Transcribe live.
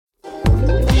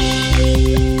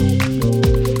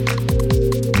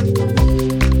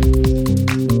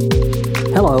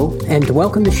Hello, and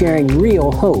welcome to Sharing Real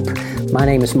Hope. My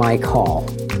name is Mike Hall.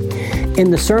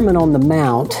 In the Sermon on the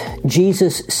Mount,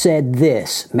 Jesus said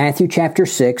this, Matthew chapter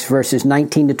 6, verses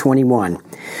 19 to 21.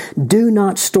 Do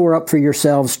not store up for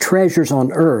yourselves treasures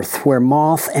on earth, where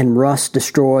moth and rust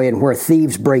destroy and where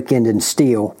thieves break in and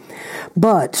steal.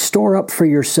 But store up for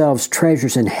yourselves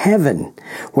treasures in heaven,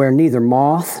 where neither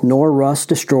moth nor rust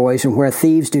destroys and where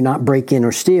thieves do not break in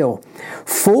or steal.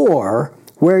 For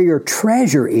where your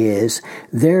treasure is,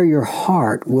 there your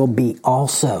heart will be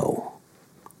also.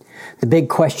 The big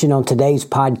question on today's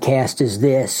podcast is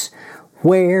this: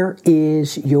 where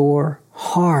is your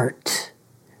heart?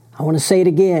 I want to say it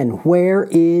again. Where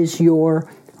is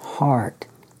your heart?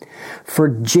 For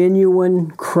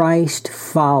genuine Christ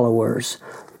followers,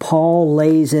 Paul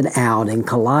lays it out in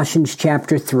Colossians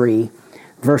chapter 3,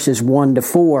 verses 1 to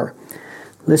 4.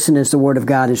 Listen as the Word of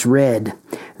God is read.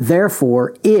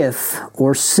 Therefore, if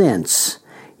or since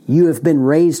you have been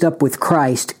raised up with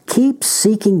Christ, keep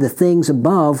seeking the things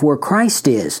above where Christ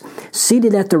is,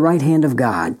 seated at the right hand of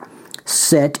God.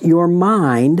 Set your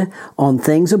mind on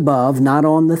things above, not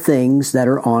on the things that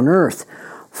are on earth.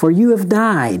 For you have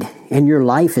died, and your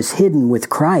life is hidden with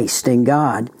Christ in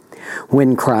God.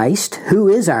 When Christ, who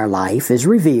is our life, is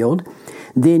revealed,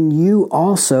 then you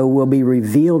also will be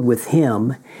revealed with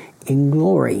Him in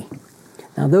glory.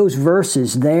 Now those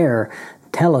verses there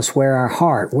tell us where our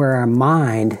heart, where our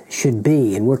mind should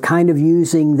be. And we're kind of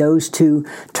using those two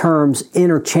terms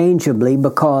interchangeably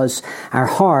because our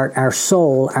heart, our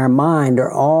soul, our mind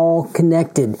are all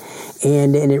connected.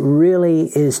 And it really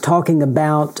is talking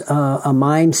about a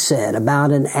mindset,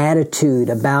 about an attitude,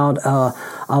 about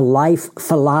a life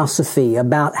philosophy,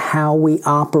 about how we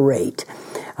operate,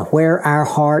 where our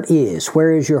heart is.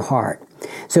 Where is your heart?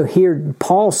 So here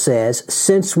Paul says,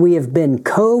 since we have been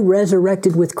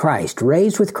co-resurrected with Christ,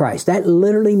 raised with Christ, that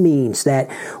literally means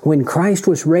that when Christ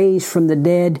was raised from the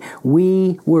dead,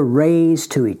 we were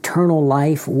raised to eternal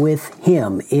life with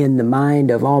Him in the mind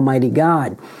of Almighty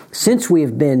God. Since we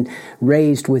have been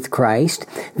raised with Christ,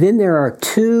 then there are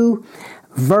two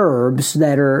verbs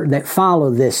that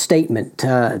follow this statement.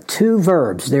 Two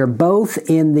verbs. They're both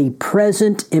in the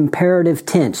present imperative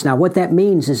tense. Now, what that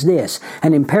means is this.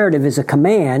 An imperative is a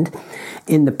command.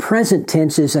 In the present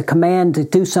tense is a command to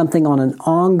do something on an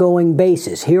ongoing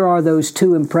basis. Here are those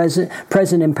two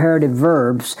present imperative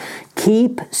verbs.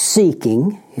 Keep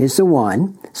seeking is the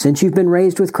one. Since you've been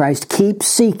raised with Christ, keep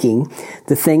seeking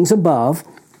the things above.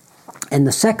 And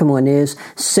the second one is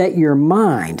set your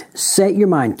mind. Set your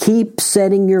mind. Keep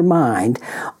setting your mind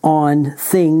on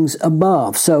things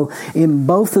above. So in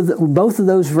both of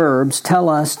those verbs tell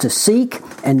us to seek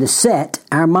and to set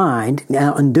our mind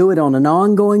and do it on an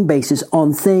ongoing basis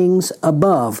on things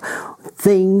above.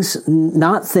 Things,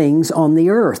 not things on the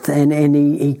earth. And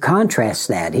he contrasts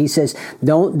that. He says,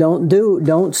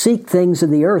 don't seek things of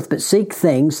the earth, but seek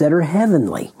things that are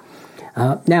heavenly.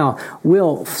 Now,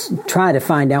 we'll try to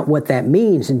find out what that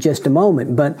means in just a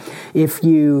moment, but if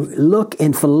you look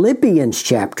in Philippians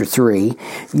chapter 3,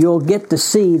 you'll get to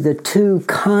see the two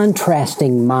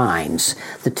contrasting minds,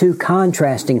 the two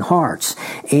contrasting hearts.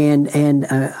 And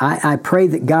I pray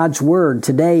that God's Word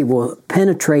today will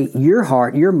penetrate your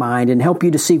heart, your mind, and help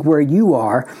you to see where you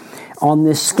are on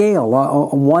this scale,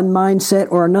 one mindset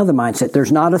or another mindset.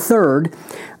 There's not a third.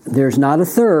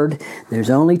 There's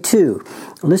only two.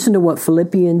 Listen to what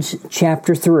Philippians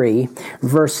chapter 3,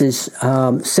 verses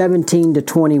 17 to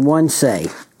 21 say.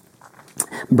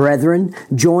 Brethren,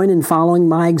 join in following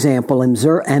my example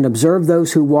and observe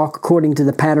those who walk according to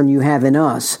the pattern you have in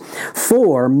us.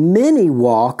 For many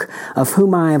walk, of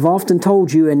whom I have often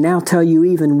told you and now tell you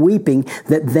even weeping,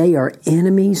 that they are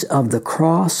enemies of the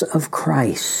cross of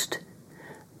Christ.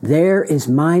 There is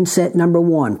mindset number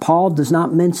one. Paul does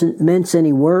not mince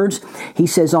any words. He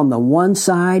says on the one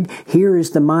side, here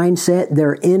is the mindset,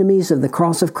 they're enemies of the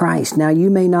cross of Christ. Now, you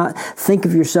may not think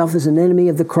of yourself as an enemy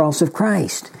of the cross of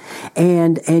Christ,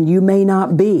 and you may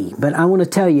not be. But I want to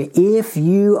tell you, if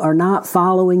you are not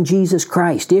following Jesus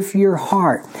Christ, if your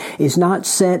heart is not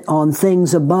set on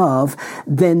things above,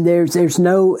 then there's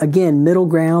no, again, middle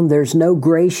ground. There's no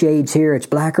gray shades here. It's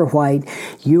black or white.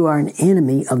 You are an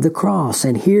enemy of the cross.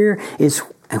 And here is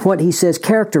what he says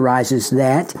characterizes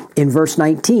that in verse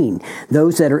 19.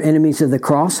 Those that are enemies of the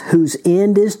cross, whose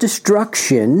end is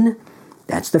destruction.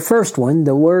 That's the first one.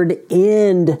 The word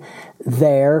end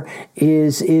there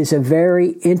is a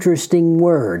very interesting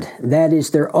word. That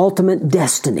is their ultimate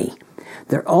destiny.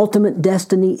 Their ultimate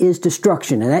destiny is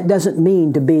destruction, and that doesn't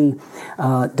mean to be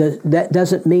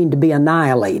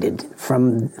annihilated.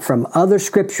 From other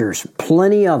scriptures,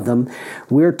 plenty of them,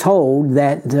 we're told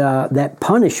that that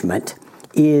punishment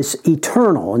is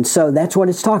eternal. And so that's what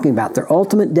it's talking about. Their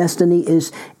ultimate destiny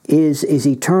is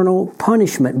eternal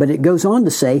punishment. But it goes on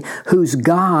to say, whose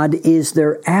God is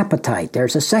their appetite.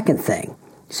 There's a second thing.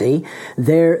 See,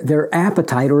 their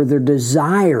appetite or their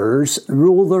desires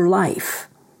rule their life.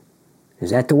 Is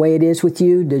that the way it is with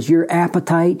you? Does your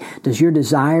appetite, does your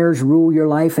desires rule your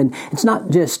life? And it's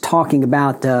not just talking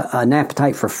about an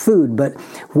appetite for food, but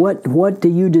what do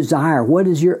you desire? What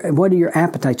are your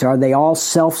appetites? Are they all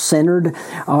self-centered?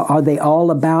 Are they all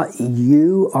about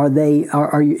you?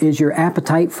 Is your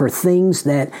appetite for things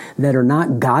that are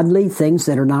not godly, things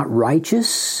that are not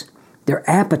righteous? Their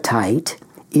appetite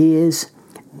is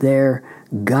their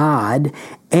God.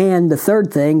 And the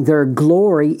third thing, their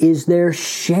glory is their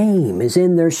shame, is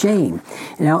in their shame.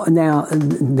 Now,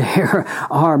 there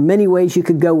are many ways you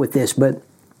could go with this, but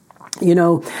you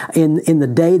know, in the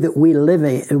day that we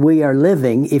are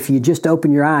living, if you just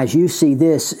open your eyes, you see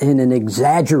this in an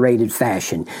exaggerated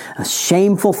fashion.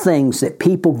 Shameful things that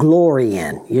people glory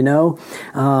in, you know,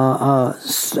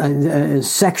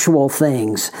 sexual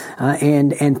things,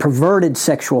 and perverted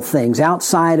sexual things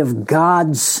outside of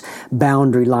God's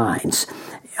boundary lines.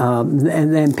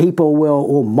 And then people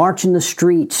will march in the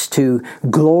streets to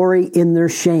glory in their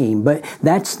shame. But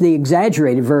that's the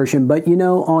exaggerated version. But, you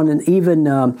know, on an even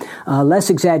less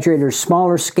exaggerated or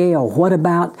smaller scale, what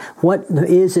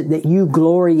is it that you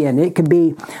glory in? It could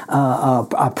be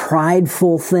a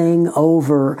prideful thing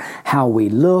over how we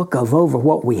look, over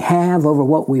what we have, over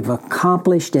what we've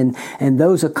accomplished. And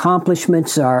those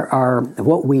accomplishments are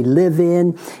what we live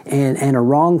in, and a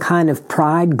wrong kind of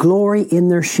pride. Glory in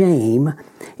their shame.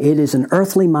 It is an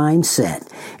earthly mindset.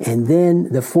 And then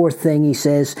the fourth thing he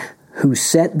says, who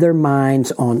set their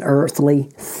minds on earthly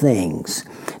things.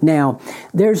 Now,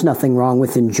 there's nothing wrong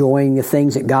with enjoying the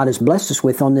things that God has blessed us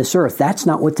with on this earth. That's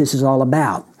not what this is all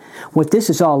about. What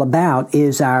this is all about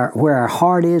is where our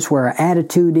heart is, where our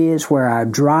attitude is, where our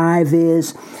drive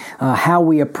is, how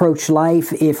we approach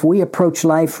life. If we approach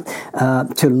life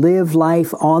to live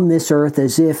life on this earth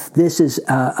as if this is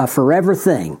a forever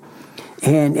thing,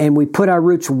 and we put our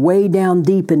roots way down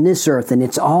deep in this earth, and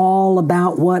it's all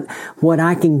about what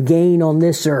I can gain on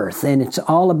this earth, and it's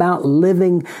all about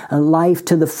living a life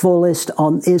to the fullest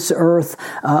on this earth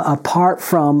apart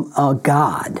from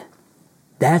God.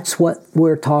 That's what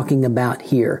we're talking about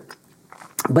here.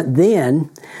 But then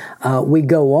we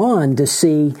go on to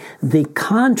see the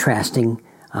contrasting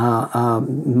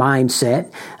mindset.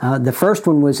 The first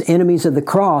one was enemies of the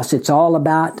cross. It's all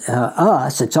about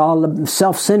us. It's all a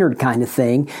self-centered kind of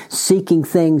thing, seeking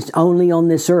things only on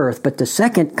this earth. But the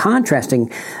second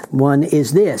contrasting one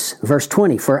is this, verse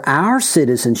 20, for our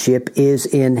citizenship is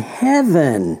in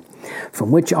heaven,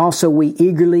 from which also we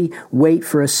eagerly wait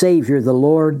for a Savior, the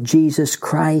Lord Jesus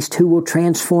Christ, who will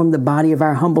transform the body of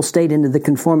our humble state into the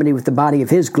conformity with the body of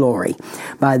His glory,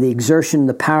 by the exertion and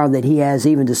the power that He has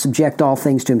even to subject all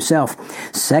things to Himself.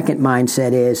 Second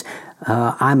mindset is,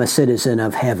 I'm a citizen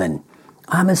of heaven.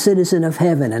 I'm a citizen of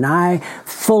heaven, and I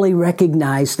fully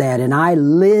recognize that, and I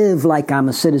live like I'm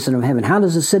a citizen of heaven. How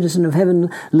does a citizen of heaven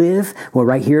live? Well,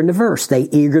 right here in the verse, they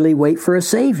eagerly wait for a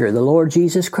Savior, the Lord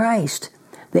Jesus Christ.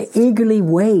 They eagerly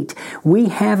wait. We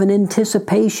have an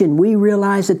anticipation. We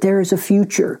realize that there is a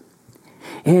future.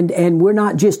 And we're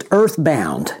not just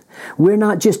earthbound. We're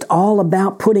not just all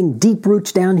about putting deep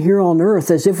roots down here on earth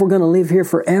as if we're going to live here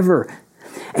forever.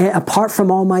 And apart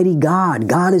from Almighty God,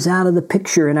 God is out of the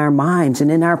picture in our minds and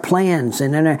in our plans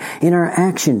and in our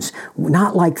actions.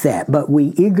 Not like that, but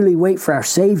we eagerly wait for our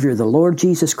Savior, the Lord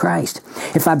Jesus Christ.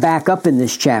 If I back up in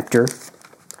this chapter,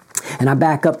 and I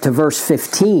back up to verse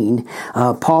 15,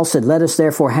 Paul said, let us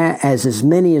therefore, as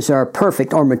many as are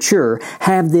perfect or mature,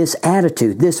 have this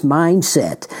attitude, this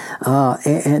mindset,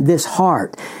 and this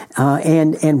heart.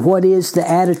 And what is the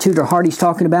attitude or heart he's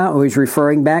talking about? Well, he's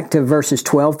referring back to verses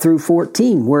 12 through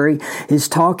 14, where he is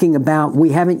talking about we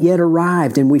haven't yet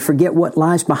arrived, and we forget what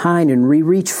lies behind, and we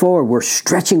reach forward. We're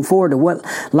stretching forward to what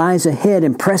lies ahead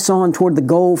and press on toward the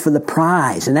goal for the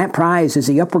prize. And that prize is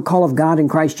the upward call of God in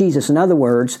Christ Jesus. In other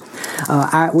words,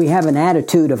 we have an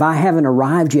attitude of I haven't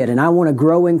arrived yet, and I want to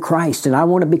grow in Christ, and I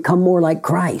want to become more like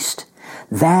Christ.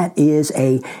 That is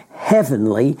a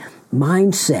heavenly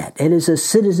mindset. It is a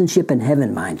citizenship in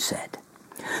heaven mindset.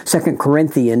 2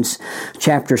 Corinthians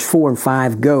chapters 4 and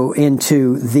 5 go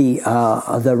into the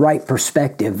right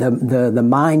perspective, the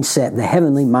mindset, the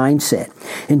heavenly mindset.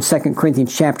 In 2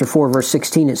 Corinthians chapter 4 verse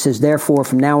 16 it says, therefore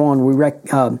from now on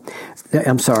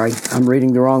I'm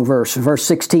reading the wrong verse. Verse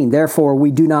 16, therefore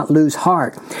we do not lose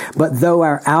heart, but though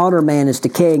our outer man is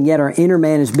decaying, yet our inner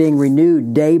man is being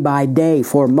renewed day by day.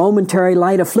 For momentary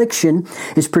light affliction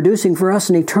is producing for us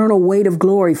an eternal weight of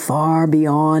glory far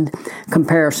beyond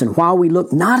comparison, while we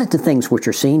look not at the things which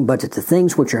are seen, but at the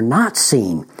things which are not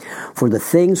seen. For the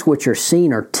things which are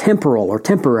seen are temporal or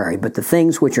temporary, but the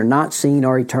things which are not seen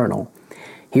are eternal.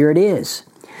 Here it is.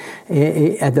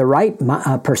 The right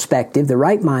perspective, the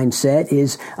right mindset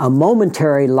is a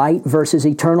momentary light versus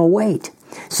eternal weight.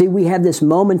 See, we have this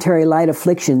momentary light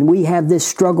affliction. We have this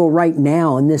struggle right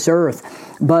now in this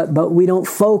earth, but we don't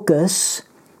focus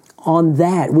on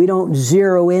that. We don't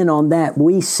zero in on that.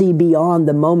 We see beyond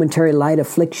the momentary light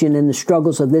affliction and the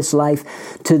struggles of this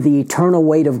life to the eternal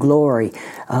weight of glory.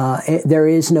 There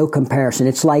is no comparison.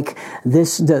 It's like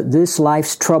this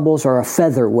life's troubles are a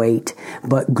featherweight,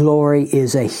 but glory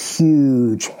is a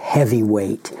huge, heavy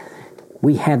weight.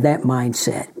 We have that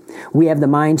mindset. We have the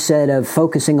mindset of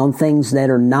focusing on things that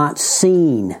are not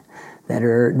seen, that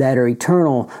are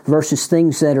eternal, versus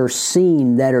things that are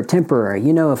seen, that are temporary.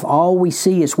 You know, if all we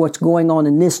see is what's going on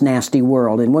in this nasty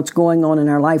world and what's going on in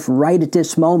our life right at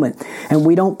this moment, and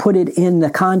we don't put it in the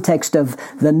context of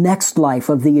the next life,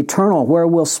 of the eternal, where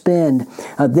we'll spend,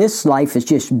 this life is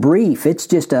just brief. It's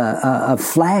just a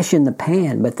flash in the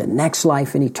pan, but the next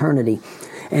life in eternity.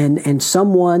 And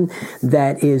someone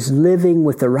that is living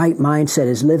with the right mindset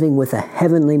is living with a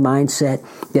heavenly mindset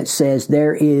that says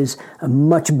there is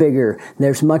much bigger,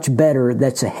 there's much better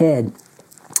that's ahead.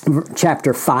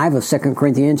 Chapter 5 of 2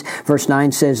 Corinthians, verse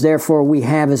 9 says, therefore we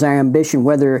have as our ambition,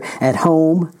 whether at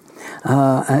home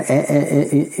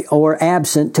or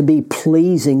absent, to be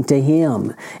pleasing to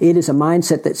Him. It is a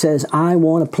mindset that says, I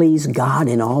want to please God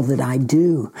in all that I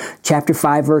do. Chapter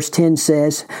 5 verse 10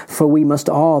 says, for we must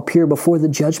all appear before the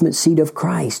judgment seat of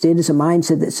Christ. It is a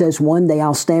mindset that says, one day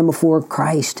I'll stand before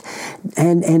Christ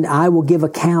and I will give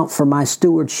account for my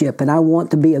stewardship, and I want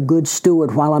to be a good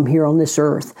steward while I'm here on this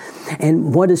earth.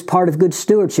 And what is part of good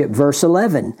stewardship? Verse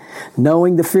 11,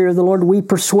 knowing the fear of the Lord, we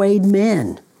persuade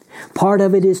men. Part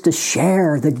of it is to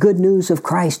share the good news of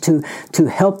Christ, to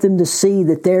help them to see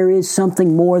that there is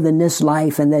something more than this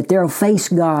life, and that they'll face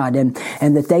God, and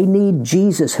that they need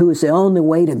Jesus, who is the only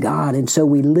way to God. And so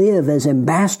we live as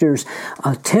ambassadors,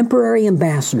 temporary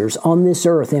ambassadors on this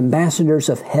earth, ambassadors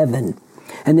of heaven.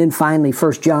 And then finally,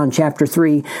 1 John chapter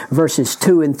 3, verses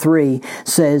 2 and 3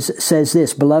 says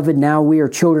this, beloved, now we are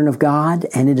children of God,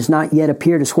 and it has not yet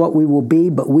appeared as what we will be,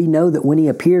 but we know that when He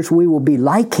appears, we will be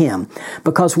like Him,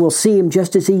 because we'll see Him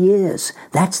just as He is.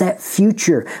 That's that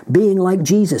future, being like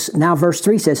Jesus. Now verse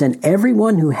 3 says, and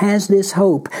everyone who has this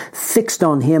hope fixed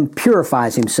on Him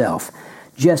purifies himself,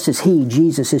 just as He,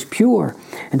 Jesus, is pure.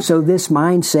 And so this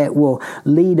mindset will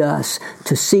lead us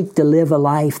to seek to live a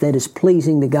life that is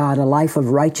pleasing to God, a life of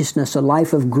righteousness, a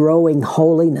life of growing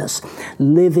holiness,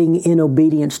 living in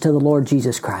obedience to the Lord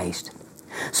Jesus Christ.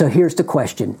 So here's the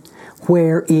question.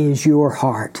 Where is your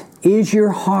heart? Is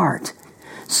your heart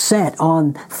set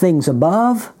on things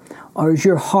above, or is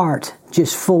your heart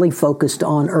just fully focused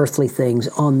on earthly things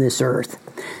on this earth?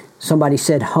 Somebody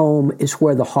said home is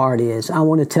where the heart is. I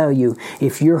want to tell you,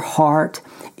 if your heart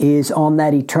is on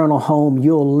that eternal home,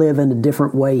 you'll live in a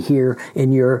different way here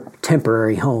in your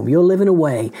temporary home. You'll live in a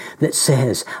way that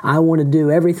says, I want to do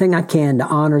everything I can to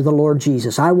honor the Lord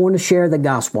Jesus. I want to share the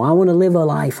gospel. I want to live a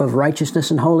life of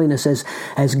righteousness and holiness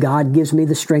as God gives me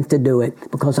the strength to do it,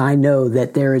 because I know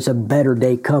that there is a better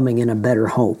day coming and a better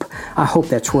hope. I hope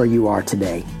that's where you are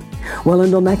today. Well,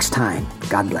 until next time,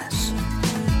 God bless.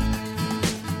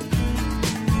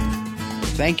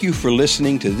 Thank you for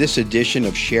listening to this edition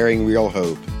of Sharing Real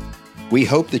Hope. We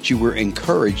hope that you were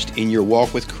encouraged in your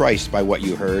walk with Christ by what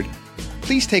you heard.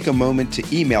 Please take a moment to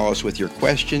email us with your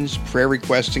questions, prayer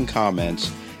requests, and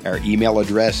comments. Our email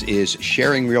address is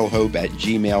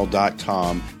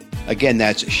sharingrealhope@gmail.com. Again,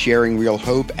 that's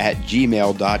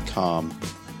sharingrealhope@gmail.com.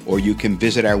 Or you can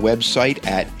visit our website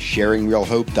at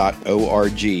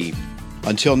sharingrealhope.org.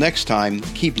 Until next time,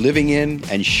 keep living in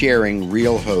and sharing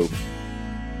real hope.